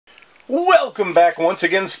Welcome back once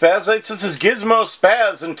again, Spazites. This is Gizmo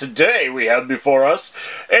Spaz, and today we have before us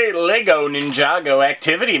a Lego Ninjago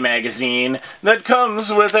activity magazine that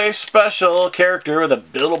comes with a special character with a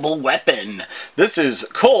buildable weapon. This is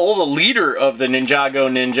Cole, the leader of the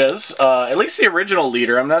Ninjago Ninjas, at least the original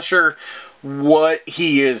leader. I'm not sure what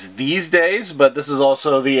he is these days, but this is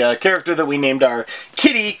also the character that we named our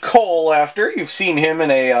kitty Cole after. You've seen him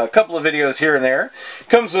in a couple of videos here and there.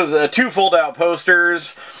 Comes with two fold-out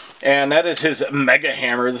posters. And that is his Mega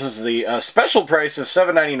Hammer. This is the special price of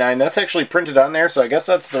 $7.99. That's actually printed on there, so I guess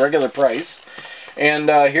that's the regular price.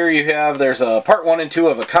 And here you have, there's a part 1 and 2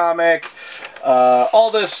 of a comic.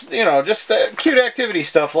 All this, you know, just cute activity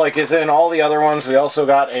stuff like is in all the other ones. We also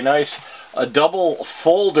got a nice double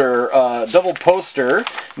folder, double poster.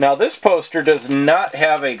 Now this poster does not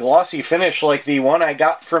have a glossy finish like the one I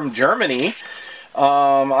got from Germany.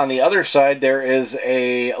 On the other side, there is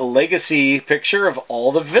a legacy picture of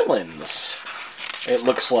all the villains. It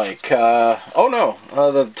looks like, oh no,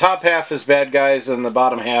 the top half is bad guys and the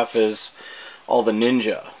bottom half is all the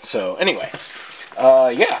ninja. So anyway,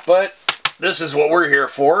 yeah, but this is what we're here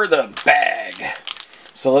for, the bag.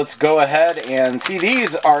 So let's go ahead and see,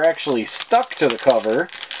 these are actually stuck to the cover.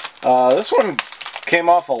 This one came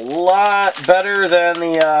off a lot better than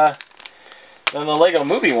the Lego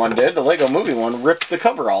Movie one did. The Lego Movie one ripped the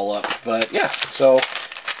cover all up. But yeah, so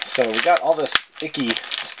we got all this icky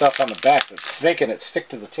stuff on the back that's making it stick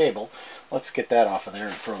to the table. Let's get that off of there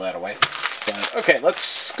and throw that away. But okay,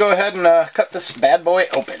 let's go ahead and cut this bad boy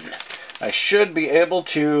open. I should be able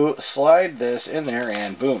to slide this in there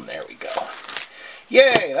and boom, there we go.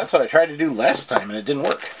 Yay, that's what I tried to do last time and it didn't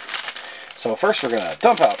work. So first we're going to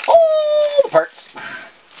dump out all the parts.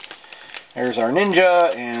 There's our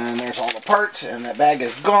ninja, and there's all the parts, and that bag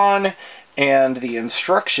is gone. And the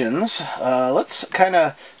instructions, let's kind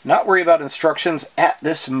of not worry about instructions at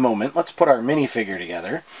this moment. Let's put our minifigure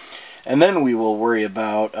together. And then we will worry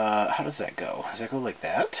about, how does that go? Does that go like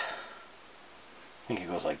that? I think it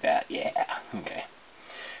goes like that, yeah. Okay.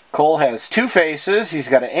 Cole has two faces. He's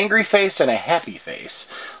got an angry face and a happy face.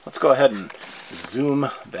 Let's go ahead and zoom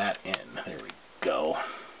that in. There we go.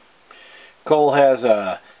 Cole has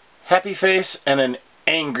a happy face and an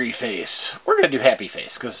angry face. We're going to do happy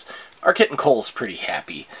face because our kitten Cole's pretty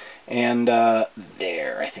happy. And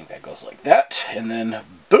there, I think that goes like that. And then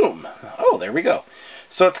boom. Oh, there we go.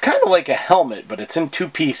 So it's kind of like a helmet, but it's in two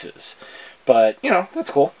pieces. But, you know,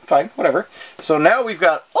 that's cool. Fine, whatever. So now we've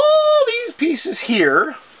got all these pieces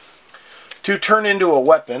here to turn into a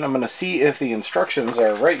weapon. I'm going to see if the instructions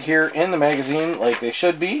are right here in the magazine like they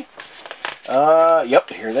should be.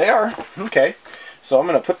 Yep, here they are. Okay. So I'm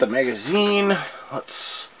going to put the magazine,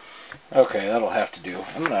 okay, that'll have to do.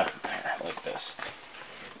 I'm going to, like this.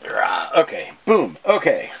 Okay, boom.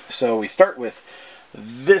 Okay, so we start with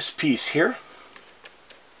this piece here.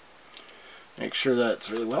 Make sure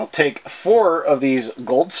that's really well. Take 4 of these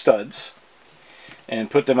gold studs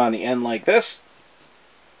and put them on the end like this.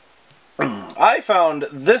 I found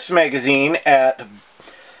this magazine at,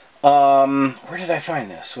 where did I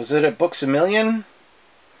find this? Was it at Books A Million?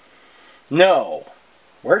 No.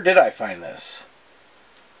 Where did I find this?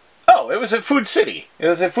 Oh, it was at Food City. It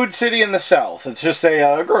was at Food City in the South. It's just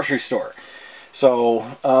a grocery store.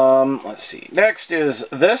 So, let's see. Next is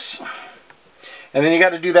this. And then you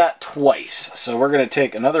got to do that twice. So we're going to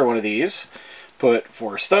take another one of these. Put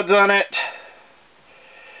 4 studs on it.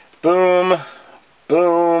 Boom.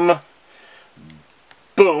 Boom.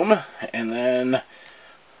 Boom. And then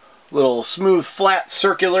little smooth, flat,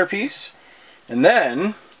 circular piece. And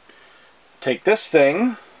then take this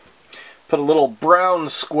thing, put a little brown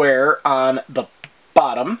square on the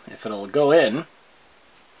bottom, if it'll go in.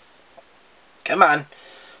 Come on.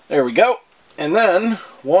 There we go. And then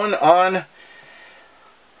one on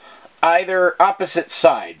either opposite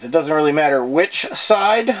sides. It doesn't really matter which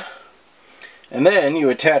side. And then you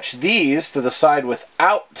attach these to the side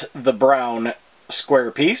without the brown square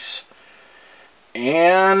piece.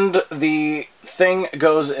 And the thing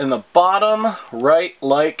goes in the bottom, right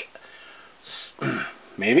like,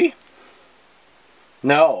 maybe?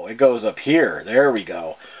 No, it goes up here. There we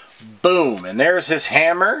go. Boom. And there's his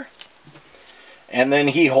hammer. And then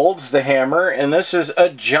he holds the hammer, and this is a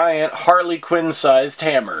giant Harley Quinn-sized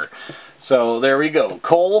hammer. So there we go.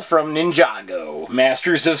 Cole from Ninjago,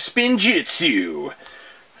 Masters of Spinjitzu.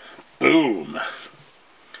 Boom.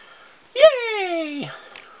 Yay!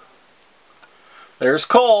 There's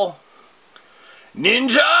Cole.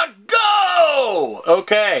 Ninjago!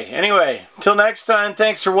 Okay, anyway, till next time,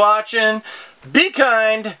 thanks for watching. Be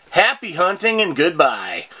kind, happy hunting, and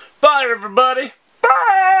goodbye. Bye, everybody.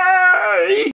 Bye!